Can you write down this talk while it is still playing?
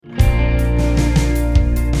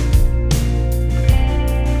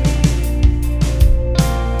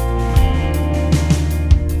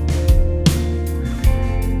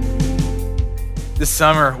This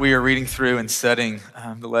summer, we are reading through and studying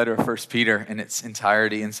the letter of First Peter in its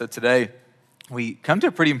entirety. And so today, we come to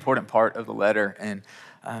a pretty important part of the letter. And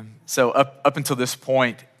so up until this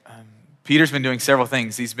point, Peter's been doing several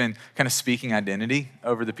things. He's been kind of speaking identity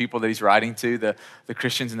over the people that he's writing to, the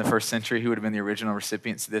Christians in the first century who would have been the original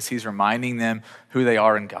recipients of this. He's reminding them who they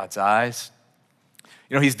are in God's eyes.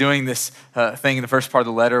 You know, he's doing this thing in the first part of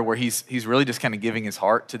the letter where he's really just kind of giving his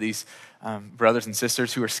heart to these brothers and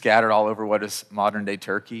sisters who are scattered all over what is modern day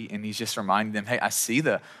Turkey. And he's just reminding them, hey, I see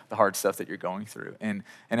the hard stuff that you're going through. And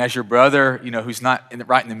as your brother, you know, who's not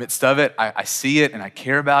right in the midst of it, I see it and I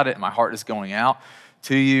care about it and my heart is going out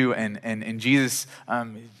to you. And Jesus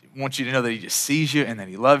wants you to know that he just sees you and that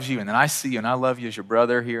he loves you. And then I see you and I love you as your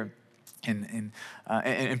brother here. And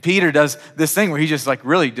Peter does this thing where he's just like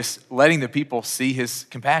really just letting the people see his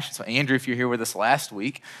compassion. So Andrew, if you're here with us last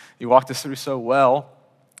week, you walked us through so well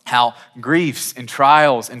how griefs and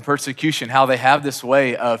trials and persecution, how they have this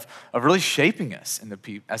way of really shaping us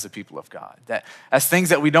as a people of God. That as things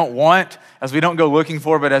that we don't want, as we don't go looking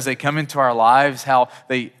for, but as they come into our lives, how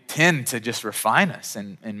they tend to just refine us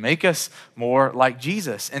and make us more like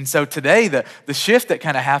Jesus. And so today, the shift that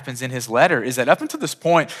kind of happens in his letter is that up until this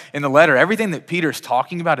point in the letter, everything that Peter's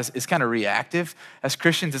talking about is kind of reactive. As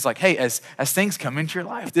Christians, it's like, hey, as things come into your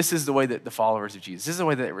life, this is the way that the followers of Jesus, this is the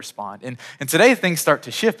way that they respond. And today things start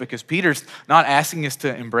to shift because Peter's not asking us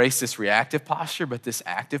to embrace this reactive posture, but this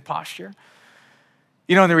active posture.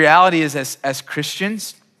 You know, and the reality is as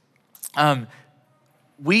Christians,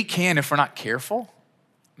 we can, if we're not careful,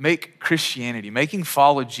 make Christianity,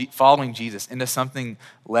 following Jesus into something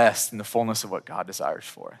less than the fullness of what God desires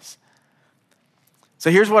for us. So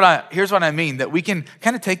here's what I mean, that we can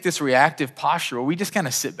kind of take this reactive posture where we just kind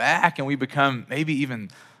of sit back and we become maybe even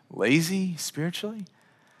lazy spiritually.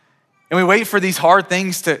 And we wait for these hard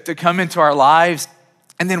things to come into our lives.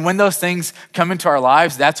 And then when those things come into our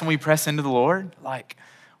lives, that's when we press into the Lord. Like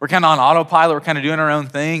we're kind of on autopilot, we're kind of doing our own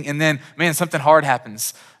thing. And then, man, something hard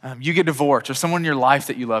happens. You get divorced, or someone in your life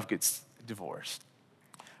that you love gets divorced.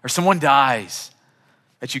 Or someone dies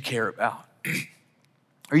that you care about.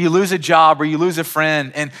 Or you lose a job, or you lose a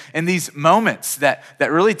friend. And these moments that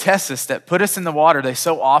really test us, that put us in the water, they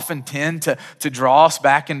so often tend to draw us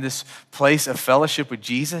back into this place of fellowship with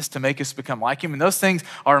Jesus to make us become like him. And those things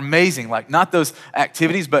are amazing, like not those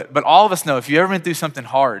activities, but all of us know if you've ever been through something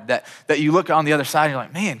hard, that you look on the other side and you're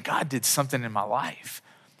like, man, God did something in my life.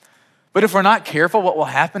 But if we're not careful, what will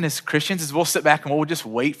happen as Christians is we'll sit back and we'll just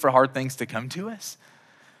wait for hard things to come to us.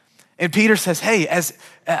 And Peter says, hey,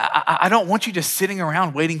 I don't want you just sitting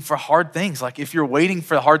around waiting for hard things. Like if you're waiting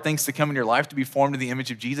for the hard things to come in your life to be formed in the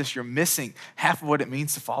image of Jesus, you're missing half of what it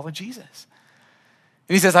means to follow Jesus.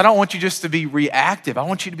 And he says, I don't want you just to be reactive. I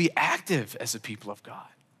want you to be active as a people of God.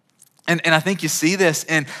 And I think you see this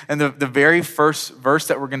in the very first verse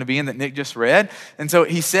that we're going to be in that Nick just read. And so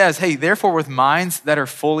he says, hey, therefore with minds that are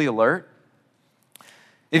fully alert.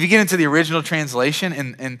 If you get into the original translation,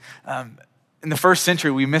 in the first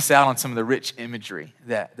century, we miss out on some of the rich imagery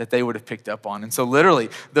that they would have picked up on. And so literally,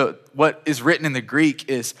 what is written in the Greek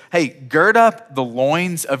is, hey, gird up the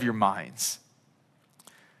loins of your minds.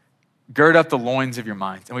 Gird up the loins of your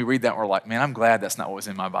minds. And we read that and we're like, man, I'm glad that's not what was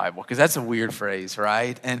in my Bible, because that's a weird phrase,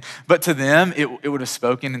 right? But to them, it would have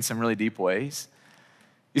spoken in some really deep ways.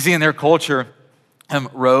 You see, in their culture,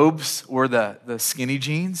 robes were the skinny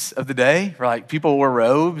jeans of the day, right? People wore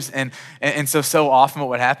robes, and so often what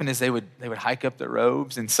would happen is they would hike up their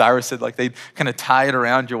robes, and Cyrus said like they'd kind of tie it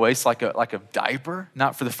around your waist like a diaper,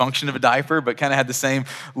 not for the function of a diaper, but kind of had the same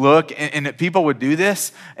look. And people would do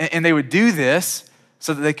this, and they would do this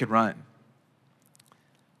so that they could run,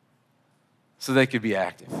 so they could be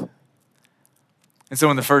active. And so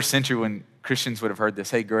in the first century, when Christians would have heard this,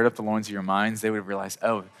 hey, gird up the loins of your minds, they would have realized,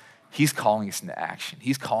 oh, he's calling us into action.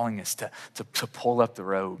 He's calling us to pull up the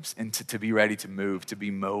robes and to be ready to move, to be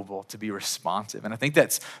mobile, to be responsive. And I think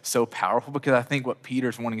that's so powerful, because I think what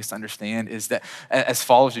Peter's wanting us to understand is that as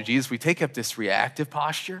followers of Jesus, we take up this reactive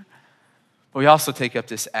posture, but we also take up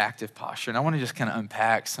this active posture. And I want to just kind of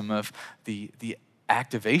unpack some of the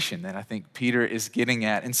activation that I think Peter is getting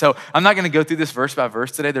at. And so I'm not going to go through this verse by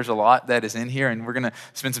verse today. There's a lot that is in here, and we're going to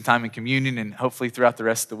spend some time in communion, and hopefully throughout the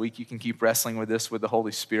rest of the week you can keep wrestling with this with the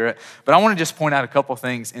Holy Spirit. But I want to just point out a couple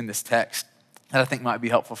things in this text that I think might be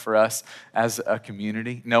helpful for us as a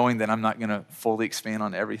community, knowing that I'm not going to fully expand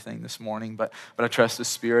on everything this morning, but I trust the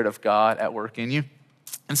Spirit of God at work in you.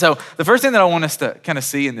 And so the first thing that I want us to kind of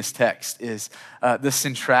see in this text is the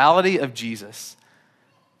centrality of Jesus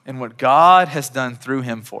and what God has done through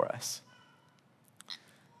him for us.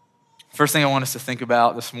 First thing I want us to think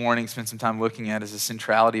about this morning, spend some time looking at, is the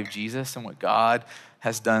centrality of Jesus and what God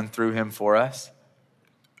has done through him for us.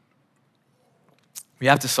 We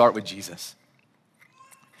have to start with Jesus.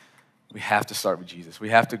 We have to start with Jesus. We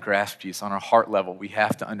have to grasp Jesus on our heart level. We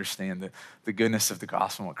have to understand the goodness of the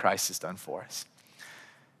gospel and what Christ has done for us.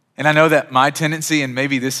 And I know that my tendency, and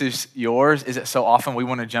maybe this is yours, is that so often we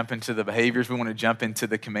want to jump into the behaviors, we want to jump into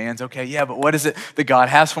the commands. Okay, yeah, but what is it that God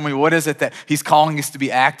has for me? What is it that he's calling us to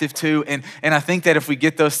be active to? And I think that if we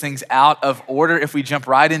get those things out of order, if we jump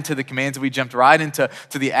right into the commands, if we jumped right into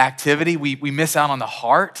the activity, we miss out on the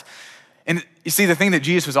heart. And you see, the thing that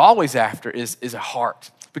Jesus was always after is a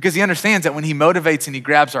heart. Because he understands that when he motivates and he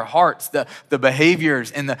grabs our hearts, the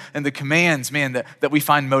behaviors and the commands, man, that we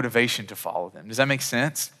find motivation to follow them. Does that make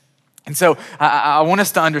sense? And so I want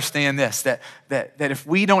us to understand this, that if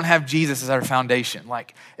we don't have Jesus as our foundation,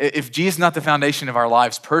 like if Jesus is not the foundation of our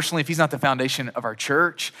lives personally, if he's not the foundation of our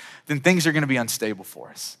church, then things are going to be unstable for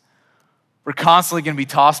us. We're constantly going to be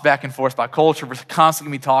tossed back and forth by culture. We're constantly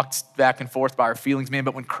going to be tossed back and forth by our feelings, man.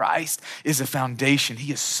 But when Christ is the foundation,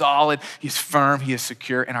 he is solid, he is firm, he is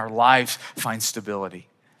secure, and our lives find stability.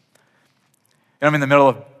 And I'm in the middle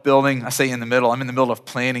of building, I say in the middle, I'm in the middle of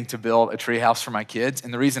planning to build a tree house for my kids.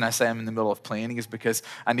 And the reason I say I'm in the middle of planning is because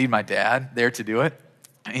I need my dad there to do it.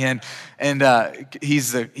 And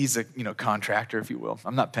he's a contractor, if you will.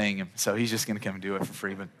 I'm not paying him, so he's just going to come and do it for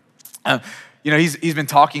free. But he's been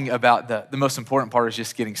talking about the most important part is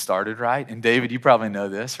just getting started, right? And David, you probably know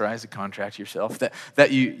this, right? As a contractor yourself, that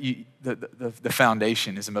the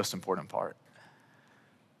foundation is the most important part.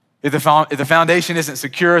 If the foundation isn't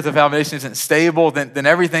secure, if the foundation isn't stable, then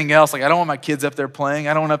everything else, like I don't want my kids up there playing.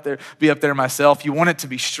 I don't want to be up there myself. You want it to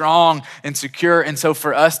be strong and secure. And so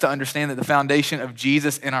for us to understand that the foundation of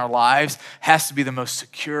Jesus in our lives has to be the most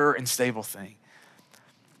secure and stable thing.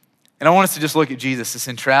 And I want us to just look at Jesus, the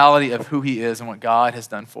centrality of who he is and what God has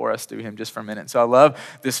done for us through him just for a minute. So I love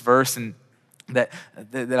this verse and that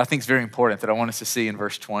I think is very important that I want us to see in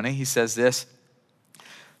verse 20. He says this,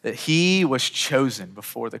 that he was chosen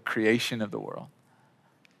before the creation of the world.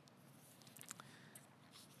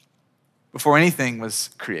 Before anything was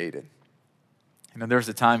created. There was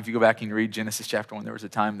a time, if you go back and you read Genesis chapter 1, there was a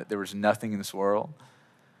time that there was nothing in this world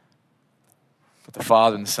but the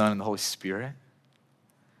Father and the Son and the Holy Spirit.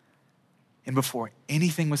 And before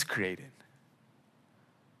anything was created,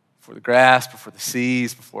 before the grass, before the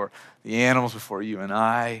seas, before the animals, before you and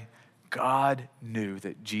I, God knew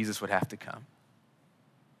that Jesus would have to come.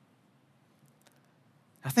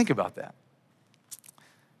 Now think about that.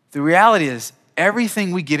 The reality is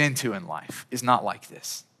everything we get into in life is not like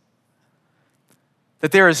this.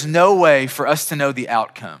 That there is no way for us to know the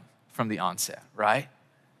outcome from the onset, right?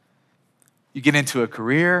 You get into a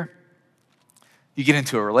career, you get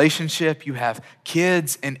into a relationship, you have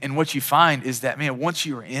kids, and what you find is that, man, once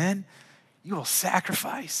you're in, you will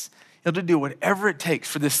sacrifice. You'll do whatever it takes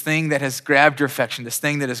for this thing that has grabbed your affection, this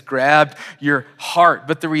thing that has grabbed your heart.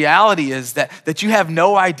 But the reality is that you have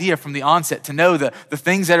no idea from the onset to know the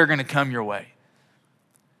things that are going to come your way.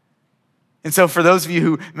 And so for those of you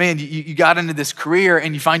who, man, you got into this career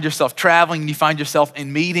and you find yourself traveling and you find yourself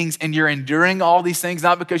in meetings and you're enduring all these things,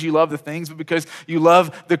 not because you love the things, but because you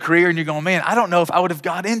love the career and you're going, man, I don't know if I would have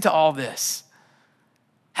got into all this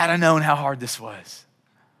had I known how hard this was.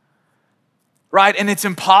 Right? And it's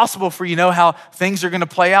impossible for you to know how things are going to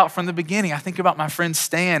play out from the beginning. I think about my friend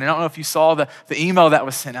Stan, and I don't know if you saw the email that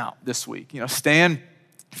was sent out this week. Stan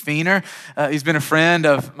Feener, he's been a friend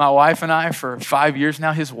of my wife and I for 5 years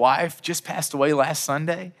now. His wife just passed away last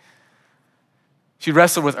Sunday. She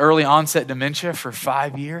wrestled with early onset dementia for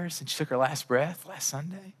 5 years, and she took her last breath last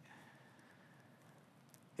Sunday.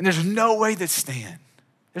 And there's no way that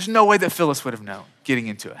there's no way that Phyllis would have known getting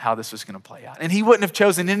into it, how this was going to play out. And he wouldn't have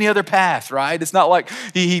chosen any other path, right? It's not like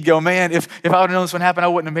he'd go, man, if I would have known this would happen, I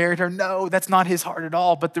wouldn't have married her. No, that's not his heart at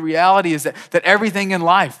all. But the reality is that everything in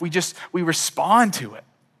life, we respond to it.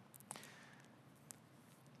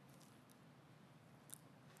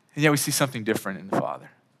 And yet we see something different in the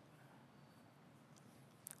Father.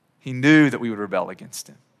 He knew that we would rebel against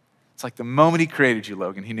him. It's like the moment he created you,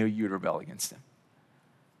 Logan, he knew you would rebel against him.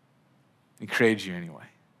 He created you anyway.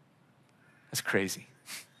 That's crazy.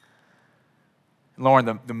 And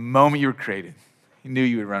Lauren, the moment you were created, he knew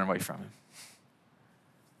you would run away from him.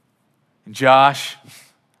 And Josh,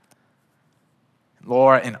 and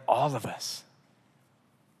Laura, and all of us,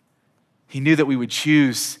 he knew that we would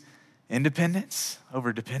choose independence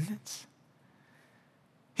over dependence.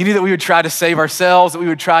 He knew that we would try to save ourselves, that we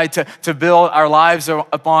would try to build our lives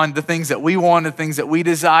upon the things that we want, the things that we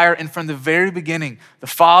desire. And from the very beginning, the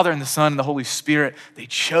Father and the Son and the Holy Spirit, they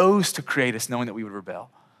chose to create us knowing that we would rebel,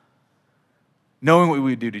 knowing what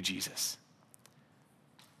we would do to Jesus.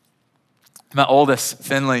 My oldest,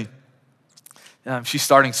 Finley, she's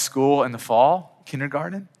starting school in the fall.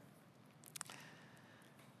 kindergarten.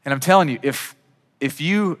 And I'm telling you, if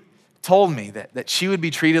you told me that she would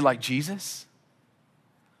be treated like Jesus,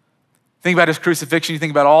 think about his crucifixion, you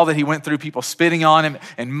think about all that he went through, people spitting on him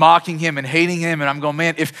and mocking him and hating him, and I'm going,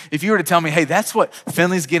 man, if you were to tell me, hey, that's what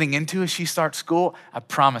Finley's getting into as she starts school, I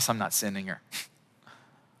promise I'm not sending her.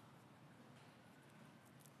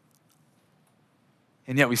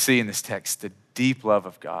 And yet we see in this text the deep love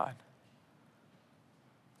of God,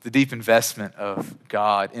 the deep investment of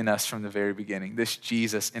God in us from the very beginning. This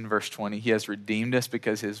Jesus in verse 20, he has redeemed us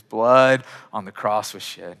because his blood on the cross was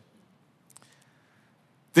shed.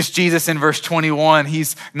 This Jesus in verse 21,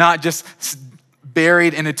 he's not just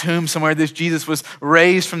buried in a tomb somewhere. This Jesus was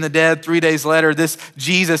raised from the dead 3 days later. This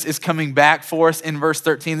Jesus is coming back for us in verse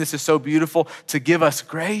 13. This is so beautiful, to give us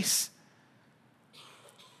grace.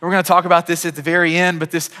 We're going to talk about this at the very end, but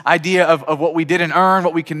this idea of what we didn't earn,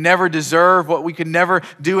 what we can never deserve, what we could never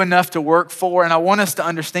do enough to work for. And I want us to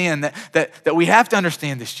understand that we have to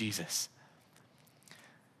understand this Jesus.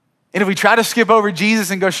 And if we try to skip over Jesus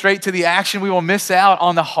and go straight to the action, we will miss out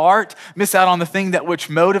on the heart, miss out on the thing that which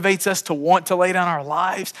motivates us to want to lay down our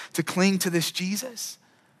lives, to cling to this Jesus.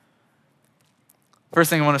 First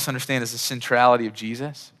thing I want us to understand is the centrality of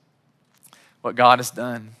Jesus, what God has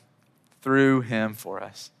done through him for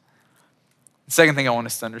us. The second thing I want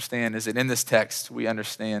us to understand is that in this text, we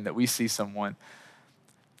understand that we see someone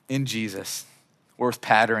in Jesus worth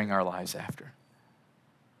patterning our lives after.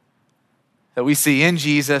 That we see in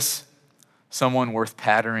Jesus someone worth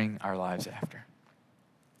patterning our lives after.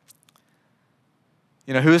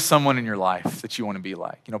 You know, who is someone in your life that you want to be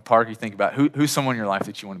like? You know, Parker, you think about who's someone in your life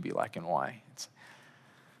that you want to be like and why?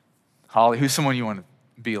 Holly, who's someone you want to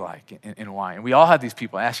be like and why? And we all have these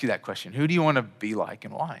people ask you that question. Who do you want to be like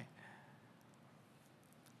and why?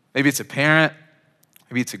 Maybe it's a parent,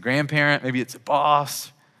 maybe it's a grandparent, maybe it's a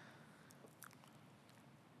boss.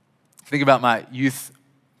 Think about my youth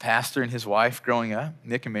pastor and his wife growing up,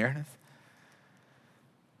 Nick and Meredith.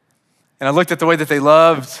 And I looked at the way that they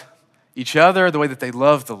loved each other, the way that they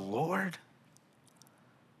loved the Lord,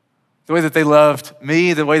 the way that they loved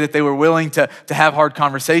me, the way that they were willing to have hard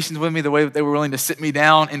conversations with me, the way that they were willing to sit me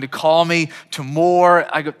down and to call me to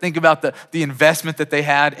more. I could think about the investment that they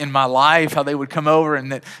had in my life, how they would come over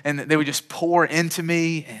and they would just pour into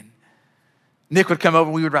me. And Nick would come over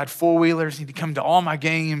and we would ride four-wheelers. He'd come to all my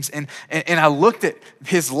games. And I looked at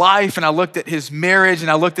his life and I looked at his marriage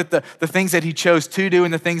and I looked at the things that he chose to do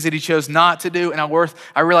and the things that he chose not to do. And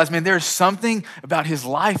I realized, man, there's something about his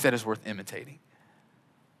life that is worth imitating.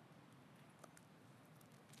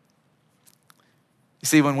 You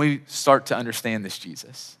see, when we start to understand this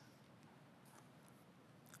Jesus,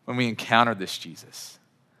 when we encounter this Jesus,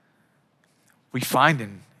 we find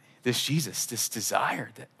in this Jesus this desire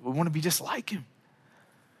that we want to be just like him.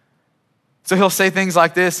 So he'll say things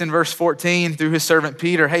like this in verse 14 through his servant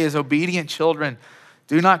Peter, hey, as obedient children,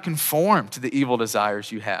 do not conform to the evil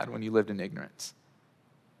desires you had when you lived in ignorance.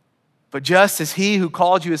 But just as he who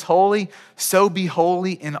called you is holy, so be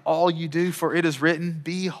holy in all you do, for it is written,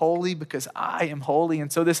 be holy because I am holy.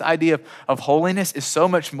 And so this idea of holiness is so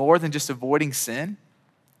much more than just avoiding sin.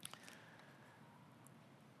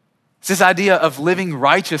 It's this idea of living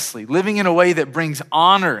righteously, living in a way that brings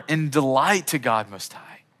honor and delight to God Most High.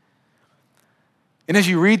 And as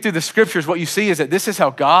you read through the scriptures, what you see is that this is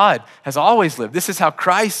how God has always lived. This is how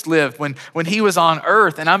Christ lived when he was on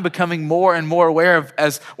earth. And I'm becoming more and more aware of,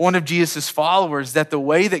 as one of Jesus' followers, that the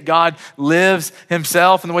way that God lives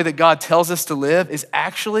himself and the way that God tells us to live is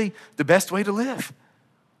actually the best way to live.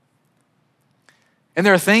 And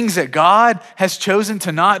there are things that God has chosen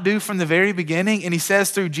to not do from the very beginning. And he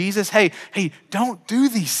says through Jesus, hey, don't do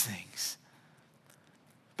these things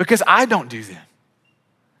because I don't do them.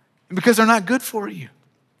 Because they're not good for you.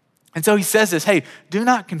 And so he says this, hey, do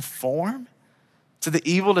not conform to the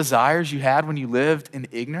evil desires you had when you lived in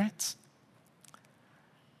ignorance.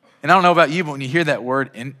 And I don't know about you, but when you hear that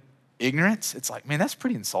word in ignorance, it's like, man, that's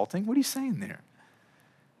pretty insulting. What are you saying there?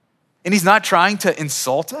 And he's not trying to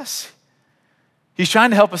insult us. He's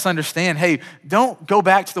trying to help us understand, hey, don't go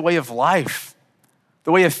back to the way of life,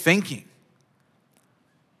 the way of thinking.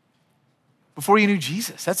 Before you knew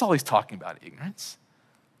Jesus, that's all he's talking about, ignorance.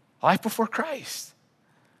 Life before Christ.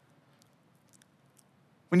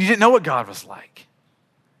 When you didn't know what God was like.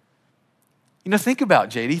 You know, think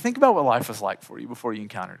about, JD, think about what life was like for you before you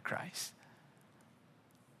encountered Christ.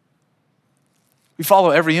 We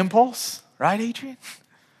follow every impulse, right, Adrian?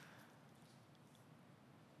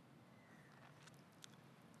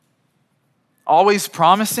 Always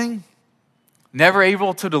promising, never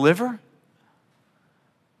able to deliver.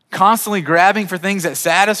 Constantly grabbing for things that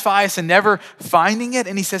satisfy us and never finding it.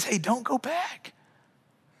 And he says, hey, don't go back.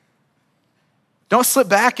 Don't slip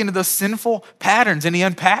back into those sinful patterns. And he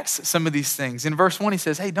unpacks some of these things. In verse 1, he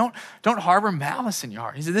says, hey, don't harbor malice in your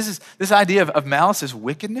heart. He said, this idea of malice is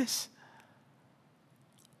wickedness.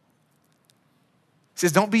 He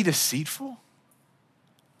says, don't be deceitful.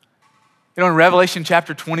 In Revelation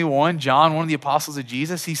chapter 21, John, one of the apostles of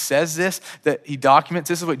Jesus, he says this, that he documents,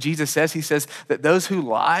 this is what Jesus says. He says that those who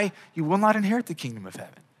lie, you will not inherit the kingdom of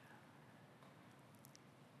heaven.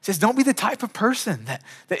 He says, don't be the type of person that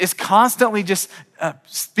is constantly just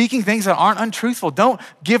speaking things that aren't untruthful. Don't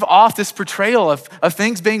give off this portrayal of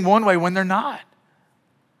things being one way when they're not.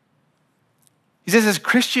 He says, as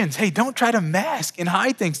Christians, hey, don't try to mask and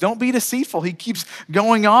hide things. Don't be deceitful. He keeps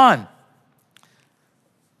going on.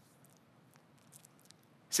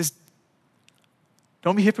 He says,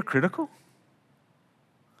 don't be hypocritical.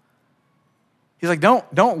 He's like,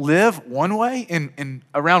 don't live one way in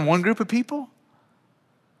around one group of people.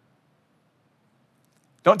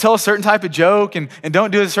 Don't tell a certain type of joke and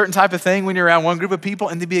don't do a certain type of thing when you're around one group of people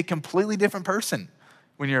and to be a completely different person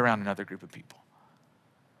when you're around another group of people.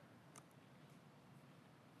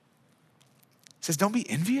 He says, don't be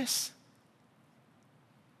envious.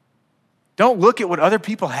 Don't look at what other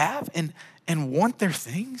people have and want their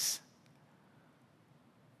things.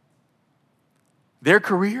 Their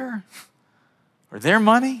career or their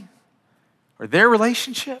money or their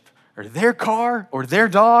relationship or their car or their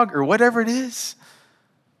dog or whatever it is.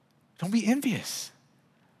 Don't be envious.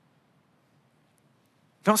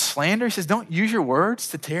 Don't slander. He says, don't use your words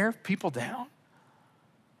to tear people down.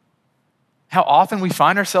 How often we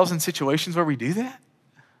find ourselves in situations where we do that.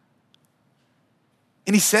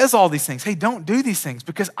 And he says all these things. Hey, don't do these things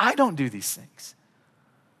because I don't do these things.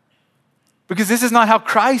 Because this is not how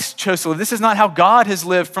Christ chose to live. This is not how God has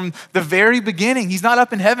lived from the very beginning. He's not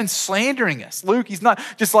up in heaven slandering us. Luke, he's not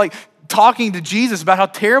just like talking to Jesus about how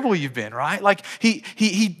terrible you've been, right? Like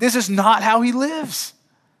this is not how he lives.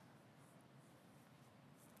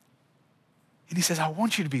 And he says, I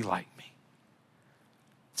want you to be like me.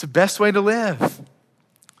 It's the best way to live.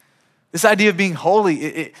 This idea of being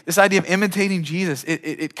holy, this idea of imitating Jesus,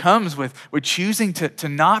 it comes with choosing to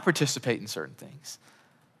not participate in certain things.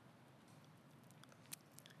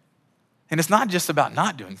 And it's not just about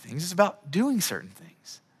not doing things, it's about doing certain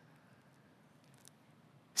things.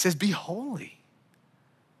 He says, be holy.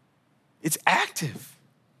 It's active.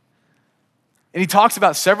 And he talks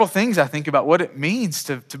about several things, I think, about what it means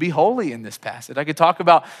to be holy in this passage. I could talk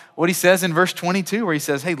about what he says in verse 22, where he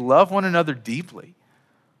says, hey, love one another deeply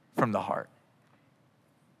from the heart.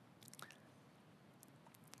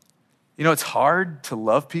 You know, it's hard to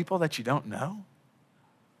love people that you don't know.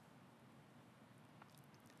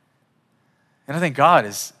 And I think God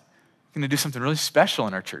is going to do something really special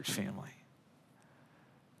in our church family.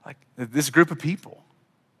 Like this group of people.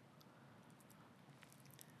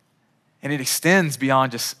 And it extends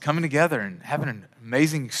beyond just coming together and having an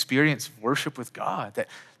amazing experience of worship with God,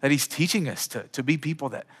 that he's teaching us to be people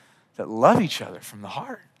that love each other from the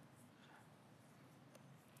heart.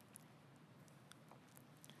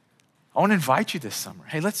 I want to invite you this summer.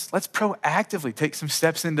 Hey, let's proactively take some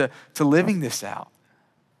steps into living this out.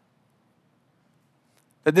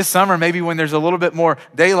 That this summer, maybe when there's a little bit more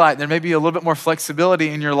daylight, there may be a little bit more flexibility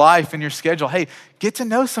in your life, in your schedule. Hey, get to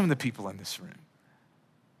know some of the people in this room.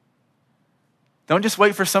 Don't just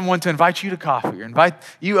wait for someone to invite you to coffee or invite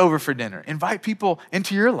you over for dinner. Invite people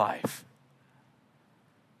into your life.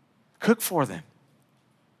 Cook for them.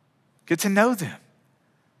 Get to know them.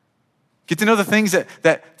 Get to know the things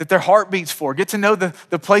that their heart beats for. Get to know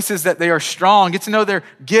the places that they are strong. Get to know their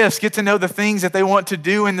gifts. Get to know the things that they want to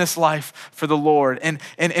do in this life for the Lord. And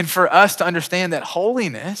for us to understand that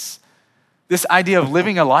holiness, this idea of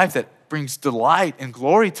living a life that brings delight and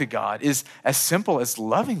glory to God, is as simple as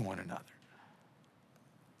loving one another.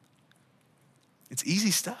 It's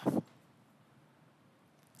easy stuff.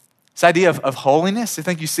 This idea of holiness, I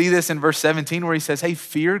think you see this in verse 17 where he says, hey,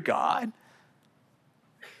 fear God.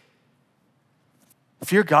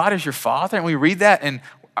 Fear God as your Father. And we read that and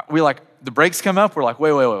the brakes come up. We're like,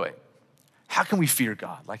 wait. How can we fear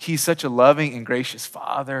God? Like he's such a loving and gracious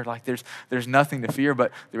Father. Like there's nothing to fear.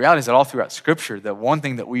 But the reality is that all throughout Scripture, the one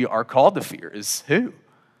thing that we are called to fear is who?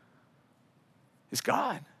 Is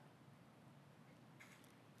God.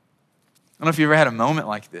 I don't know if you ever had a moment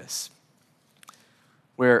like this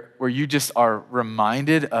where you just are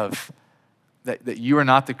reminded of that you are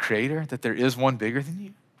not the creator, that there is one bigger than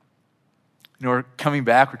you. You know, we're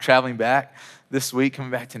traveling back this week,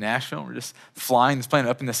 coming back to Nashville. We're just flying this plane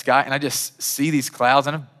up in the sky, and I just see these clouds.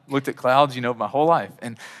 And I've looked at clouds, my whole life.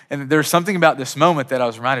 And there's something about this moment that I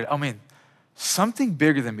was reminded, oh man, something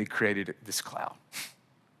bigger than me created this cloud.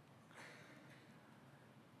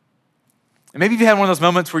 And maybe you've had one of those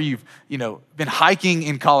moments where you've, been hiking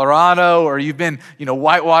in Colorado, or you've been,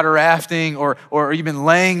 whitewater rafting, or you've been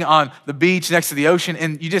laying on the beach next to the ocean,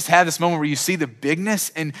 and you just have this moment where you see the bigness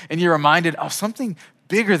and you're reminded, oh, something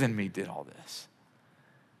bigger than me did all this.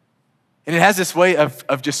 And it has this way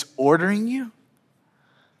of just ordering you,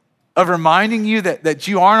 of reminding you that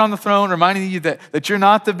you aren't on the throne, reminding you that you're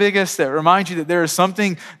not the biggest, that reminds you that there is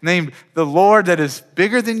something named the Lord that is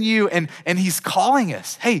bigger than you, and he's calling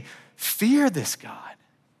us, hey, fear this God.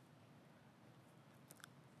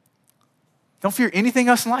 Don't fear anything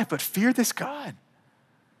else in life, but fear this God.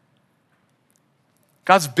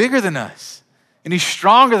 God's bigger than us, and he's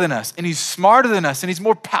stronger than us, and he's smarter than us, and he's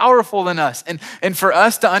more powerful than us. And for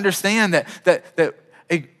us to understand that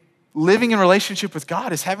living in relationship with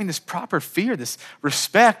God is having this proper fear, this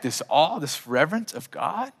respect, this awe, this reverence of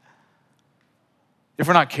God. If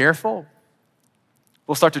we're not careful,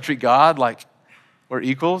 we'll start to treat God like we're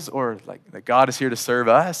equals, or like that God is here to serve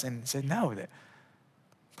us, and say, no, that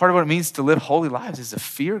part of what it means to live holy lives is to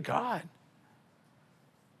fear God.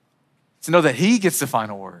 To know that he gets the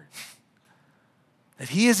final word, that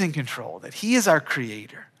he is in control, that he is our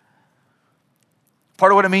creator.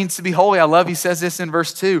 Part of what it means to be holy, I love, he says this in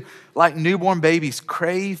verse 2, like newborn babies,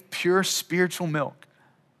 crave pure spiritual milk.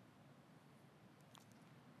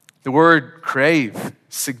 The word crave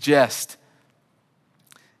suggests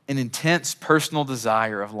an intense personal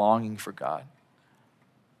desire of longing for God,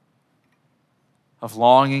 of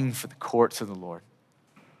longing for the courts of the Lord.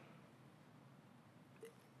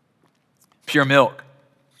 Pure milk,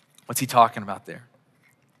 what's he talking about there?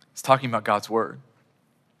 He's talking about God's word.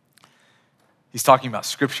 He's talking about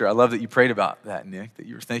scripture. I love that you prayed about that, Nick, that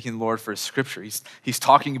you were thanking the Lord for his scripture. He's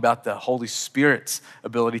talking about the Holy Spirit's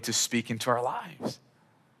ability to speak into our lives.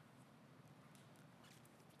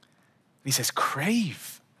 He says,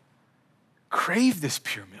 crave this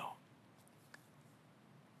pure milk.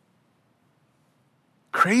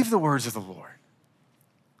 Crave the words of the Lord.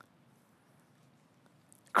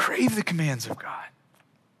 Crave the commands of God.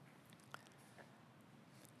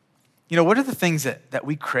 What are the things that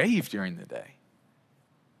we crave during the day?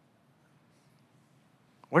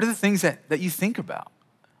 What are the things that you think about?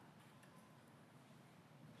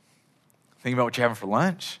 Think about what you're having for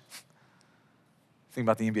lunch. Think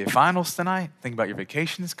about the NBA Finals tonight. Think about your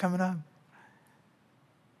vacation that's coming up.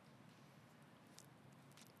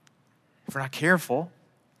 If we're not careful,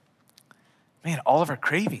 man, all of our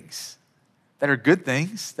cravings that are good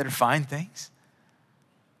things, that are fine things,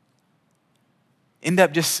 end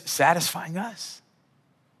up just satisfying us.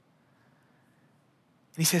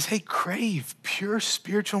 And he says, hey, crave pure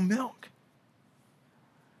spiritual milk.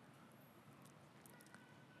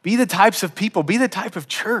 Be the types of people, be the type of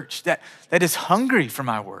church that is hungry for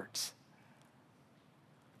my words.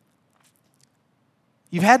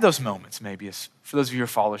 You've had those moments, maybe, as for those of you who are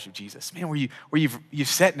followers of Jesus, man, where you've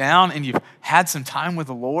sat down and you've had some time with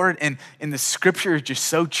the Lord, and the scripture is just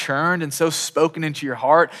so churned and so spoken into your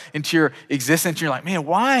heart, into your existence. You're like, man,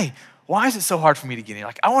 why is it so hard for me to get in?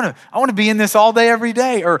 Like, I want to be in this all day, every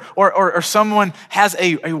day. Or someone has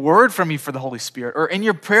a word from you for the Holy Spirit. Or in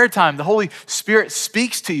your prayer time, the Holy Spirit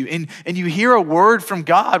speaks to you, and you hear a word from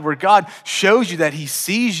God where God shows you that he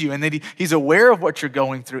sees you and that he's aware of what you're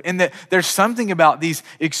going through. And that there's something about these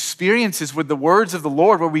experiences with the words of the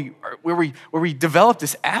Lord where we develop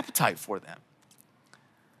this appetite for them.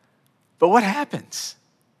 But what happens?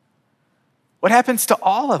 What happens to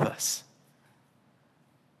all of us?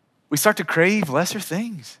 We start to crave lesser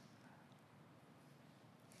things.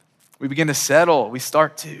 We begin to settle. We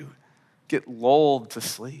start to get lulled to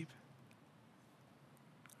sleep.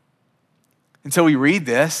 And so we read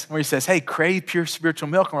this where he says, hey, crave pure spiritual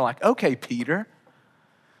milk. And we're like, okay, Peter,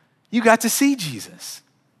 you got to see Jesus.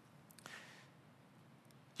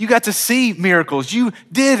 You got to see miracles. You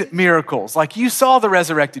did miracles. Like, you saw the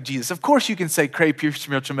resurrected Jesus. Of course you can say crave pure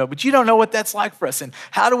spiritual milk, but you don't know what that's like for us. And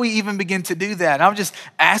how do we even begin to do that? And I'm just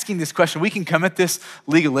asking this question. We can come at this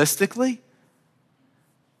legalistically.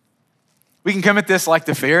 We can come at this like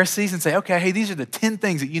the Pharisees and say, okay, hey, these are the 10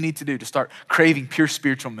 things that you need to do to start craving pure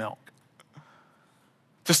spiritual milk.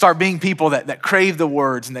 To start being people that crave the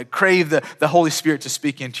words and that crave the Holy Spirit to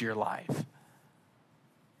speak into your life.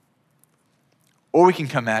 Or we can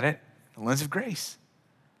come at it the lens of grace.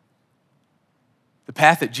 The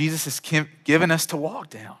path that Jesus has given us to walk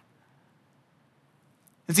down.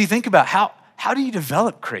 And so you think about how do you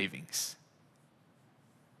develop cravings?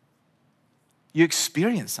 You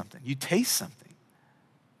experience something, you taste something,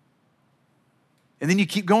 and then you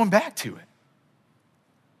keep going back to it.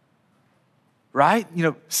 Right?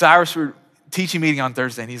 Cyrus, we were teaching meeting on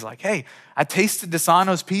Thursday, and he's like, hey, I tasted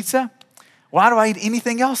Desano's pizza. Why do I eat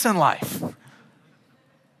anything else in life?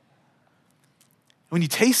 When you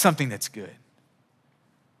taste something that's good,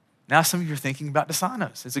 now some of you are thinking about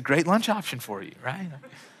Desanos. It's a great lunch option for you, right?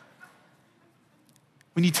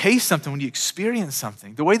 When you taste something, when you experience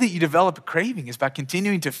something, the way that you develop a craving is by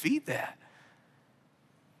continuing to feed that,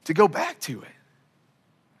 to go back to it.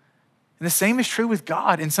 And the same is true with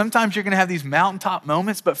God. And sometimes you're going to have these mountaintop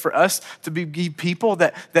moments, but for us to be people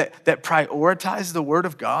that prioritize the word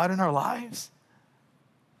of God in our lives,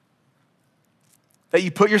 that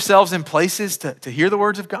you put yourselves in places to hear the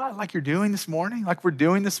words of God like you're doing this morning, like we're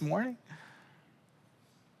doing this morning.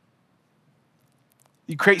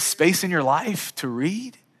 You create space in your life to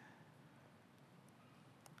read.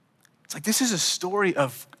 It's like this is a story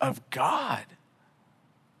of God,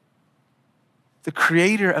 the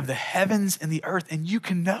creator of the heavens and the earth, and you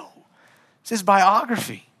can know. It's his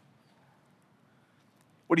biography.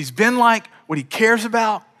 What he's been like, what he cares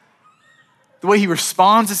about, the way he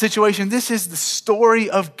responds to situation. This is the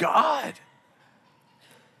story of God.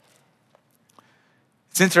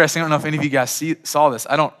 It's interesting. I don't know if any of you guys saw this.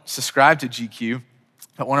 I don't subscribe to GQ,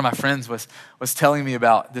 but one of my friends was telling me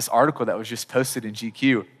about this article that was just posted in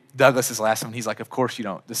GQ. Douglas is last one. He's like, of course you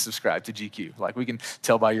don't subscribe to GQ. Like, we can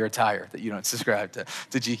tell by your attire that you don't subscribe to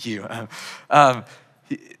GQ.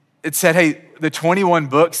 It said, hey, the 21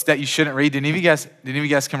 books that you shouldn't read. Did any of you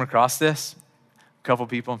guys come across this? A couple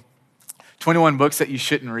people. 21 books that you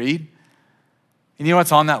shouldn't read. And you know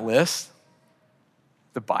what's on that list?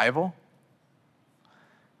 The Bible.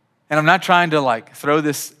 And I'm not trying to like throw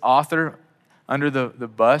this author under the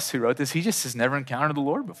bus who wrote this. He just has never encountered the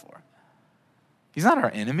Lord before. He's not our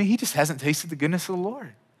enemy. He just hasn't tasted the goodness of the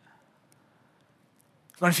Lord.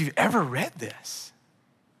 But if you've ever read this,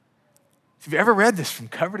 from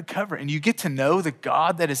cover to cover and you get to know the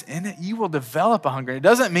God that is in it, you will develop a hunger. It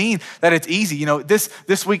doesn't mean that it's easy. You know,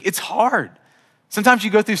 this week, it's hard. Sometimes you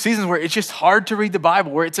go through seasons where it's just hard to read the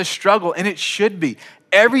Bible, where it's a struggle, and it should be.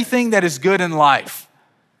 Everything that is good in life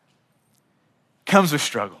comes with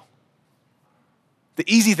struggle. The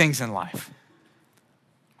easy things in life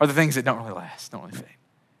are the things that don't really last, don't really fade.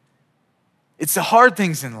 It's the hard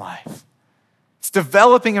things in life. It's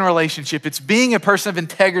developing a relationship. It's being a person of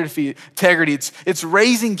integrity. It's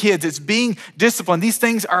raising kids. It's being disciplined. These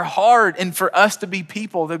things are hard. And for us to be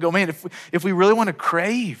people that go, man, if we really want to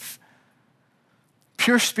crave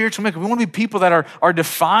pure spiritual milk, we want to be people that are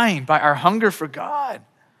defined by our hunger for God,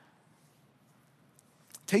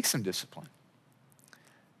 it takes some discipline.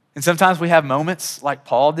 And sometimes we have moments like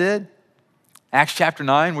Paul did, Acts chapter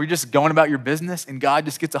 9, where you're just going about your business and God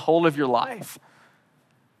just gets a hold of your life.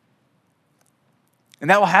 And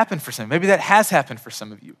that will happen for some. Maybe that has happened for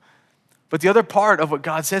some of you. But the other part of what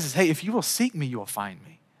God says is, hey, if you will seek me, you will find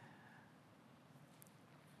me.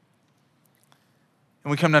 And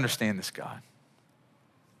we come to understand this God,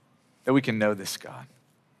 that we can know this God.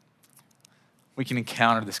 We can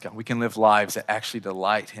encounter this God. We can live lives that actually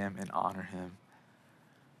delight him and honor him.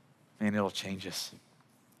 Man, it'll change us.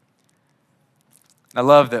 And I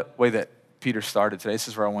love the way that Peter started today. This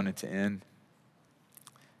is where I wanted to end.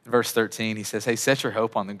 In verse 13, he says, hey, set your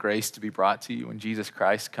hope on the grace to be brought to you when Jesus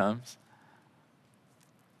Christ comes.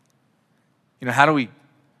 You know,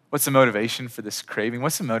 what's the motivation for this craving?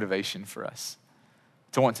 What's the motivation for us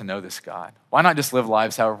to want to know this God? Why not just live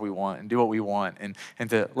lives however we want and do what we want and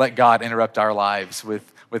to let God interrupt our lives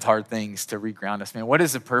with hard things to reground us? Man, what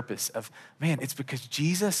is the purpose of, man, it's because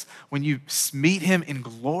Jesus, when you meet him in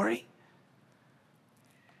glory,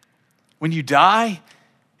 when you die,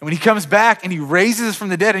 and when he comes back and he raises us from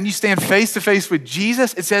the dead and you stand face to face with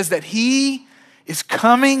Jesus, it says that he is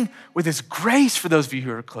coming with his grace for those of you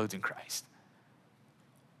who are clothed in Christ.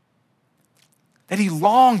 That he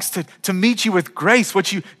longs to meet you with grace,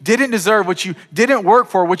 what you didn't deserve, what you didn't work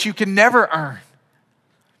for, what you can never earn.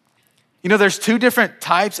 You know, there's two different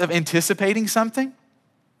types of anticipating something.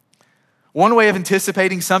 One way of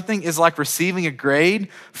anticipating something is like receiving a grade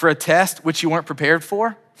for a test which you weren't prepared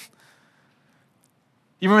for.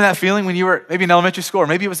 You remember that feeling when you were maybe in elementary school, or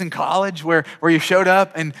maybe it was in college where you showed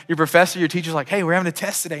up and your professor, your teacher's like, hey, we're having a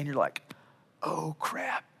test today. And you're like, oh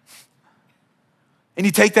crap. And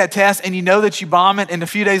you take that test and you know that you bomb it, and a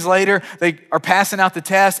few days later, they are passing out the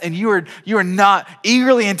test, and you are not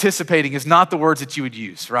eagerly anticipating is not the words that you would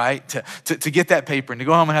use, right? To get that paper and to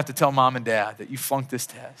go home and have to tell mom and dad that you flunked this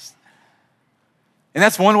test. And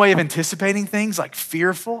that's one way of anticipating things, like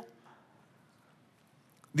fearful.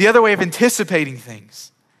 The other way of anticipating things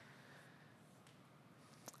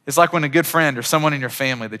is like when a good friend or someone in your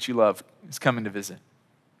family that you love is coming to visit.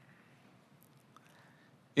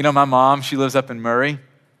 You know, my mom, she lives up in Murray.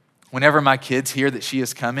 Whenever my kids hear that she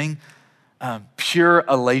is coming, pure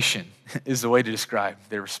elation is the way to describe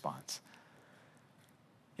their response.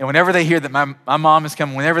 And whenever they hear that my mom is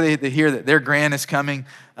coming, whenever they hear that their grand is coming,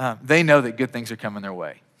 they know that good things are coming their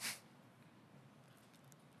way.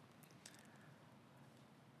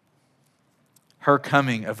 Her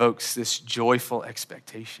coming evokes this joyful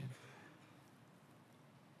expectation.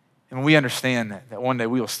 And when we understand that one day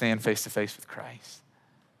we will stand face to face with Christ,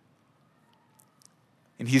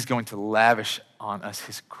 and he's going to lavish on us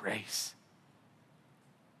his grace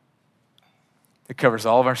that covers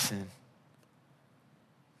all of our sin.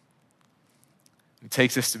 He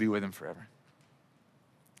takes us to be with him forever.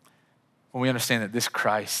 When we understand that this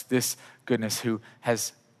Christ, this goodness who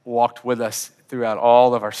has walked with us throughout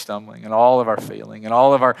all of our stumbling and all of our failing and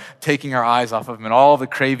all of our taking our eyes off of him and all of the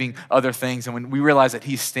craving other things, and when we realize that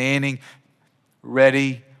he's standing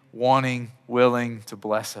ready, wanting, willing to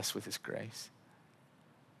bless us with his grace.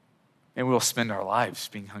 And we'll spend our lives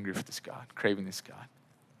being hungry for this God, craving this God.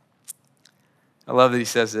 I love that he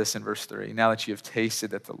says this in verse 3. Now that you have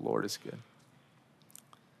tasted that the Lord is good.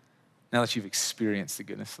 Now that you've experienced the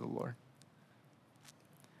goodness of the Lord.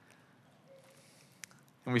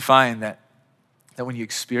 And we find that when you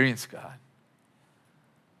experience God,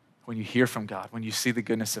 when you hear from God, when you see the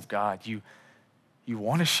goodness of God, you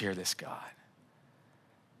want to share this God.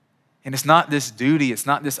 And it's not this duty, it's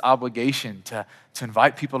not this obligation to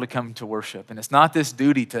invite people to come to worship. And it's not this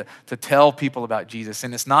duty to tell people about Jesus.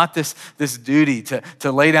 And it's not this duty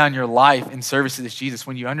to lay down your life in service to this Jesus.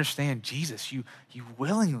 When you understand Jesus, you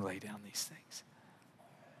willingly lay down these things.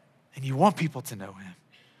 And you want people to know him.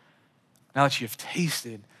 Now that you have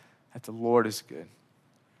tasted that the Lord is good.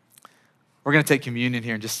 We're going to take communion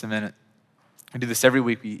here in just a minute. We do this every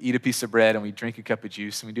week. We eat a piece of bread and we drink a cup of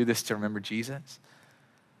juice. And we do this to remember Jesus.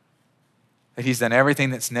 That he's done everything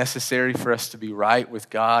that's necessary for us to be right with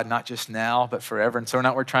God, not just now, but forever. And so we're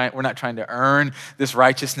not trying to earn this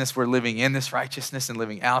righteousness. We're living in this righteousness and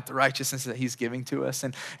living out the righteousness that he's giving to us.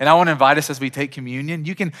 And I want to invite us as we take communion.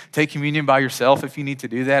 You can take communion by yourself if you need to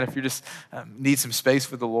do that. If you just need some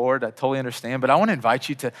space with the Lord, I totally understand. But I want to invite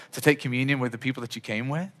you to take communion with the people that you came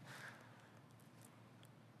with.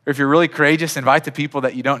 Or if you're really courageous, invite the people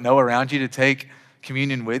that you don't know around you to take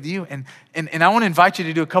communion with you. And I want to invite you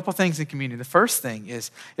to do a couple things in communion. The first thing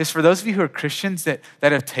is for those of you who are Christians that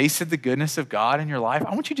have tasted the goodness of God in your life,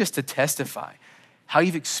 I want you just to testify how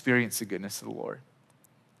you've experienced the goodness of the Lord.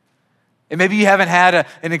 And maybe you haven't had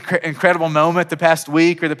an incredible moment the past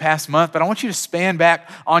week or the past month, but I want you to span back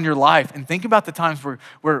on your life and think about the times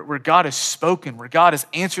where God has spoken, where God has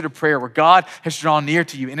answered a prayer, where God has drawn near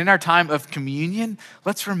to you. And in our time of communion,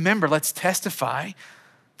 let's remember, let's testify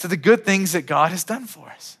to the good things that God has done for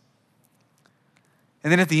us.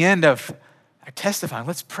 And then at the end of our testifying,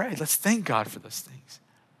 let's pray. Let's thank God for those things.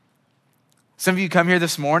 Some of you come here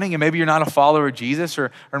this morning and maybe you're not a follower of Jesus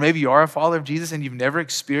or maybe you are a follower of Jesus and you've never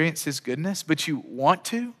experienced his goodness, but you want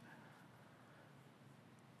to.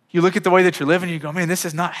 You look at the way that you're living and you go, man, this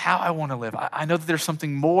is not how I want to live. I know that there's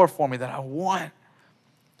something more for me that I want.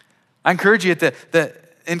 I encourage you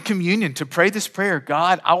in communion to pray this prayer.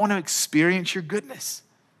 God, I want to experience your goodness.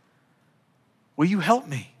 Will you help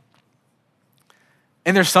me?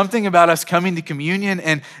 And there's something about us coming to communion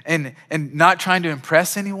and not trying to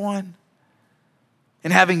impress anyone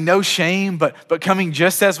and having no shame, but coming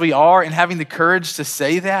just as we are and having the courage to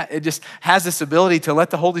say that. It just has this ability to let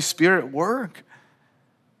the Holy Spirit work.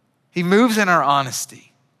 He moves in our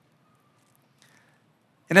honesty.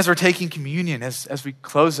 And as we're taking communion, as we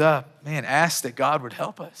close up, man, ask that God would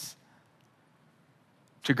help us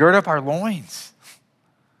to gird up our loins,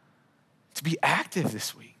 to be active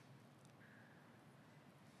this week,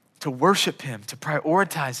 to worship him, to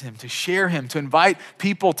prioritize him, to share him, to invite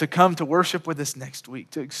people to come to worship with us next week,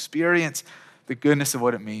 to experience the goodness of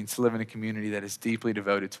what it means to live in a community that is deeply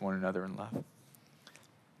devoted to one another in love.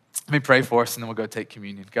 Let me pray for us and then we'll go take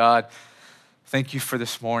communion. God, thank you for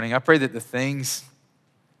this morning. I pray that the things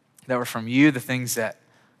that were from you, the things that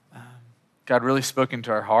God really spoke into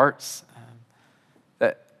our hearts,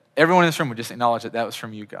 that everyone in this room would just acknowledge that was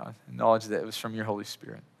from you, God. Acknowledge that it was from your Holy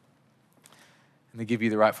Spirit. And they give you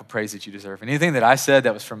the rightful praise that you deserve. And anything that I said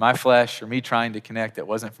that was from my flesh or me trying to connect that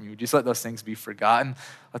wasn't from you, just let those things be forgotten.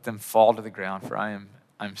 Let them fall to the ground, for I'm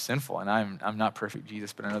sinful and I'm not perfect,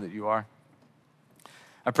 Jesus, but I know that you are.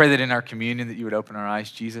 I pray that in our communion that you would open our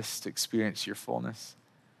eyes, Jesus, to experience your fullness,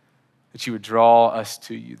 that you would draw us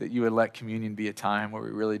to you, that you would let communion be a time where we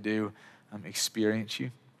really do experience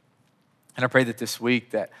you. And I pray that this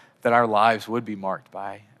week that our lives would be marked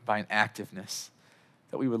by an activeness,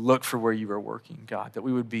 that we would look for where you are working, God, that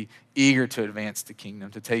we would be eager to advance the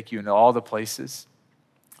kingdom, to take you into all the places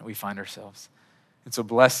that we find ourselves. And so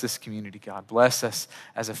bless this community, God. Bless us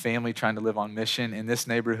as a family trying to live on mission in this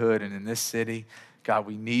neighborhood and in this city. God,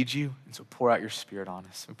 we need you, and so pour out your Spirit on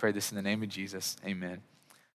us. We pray this in the name of Jesus. Amen.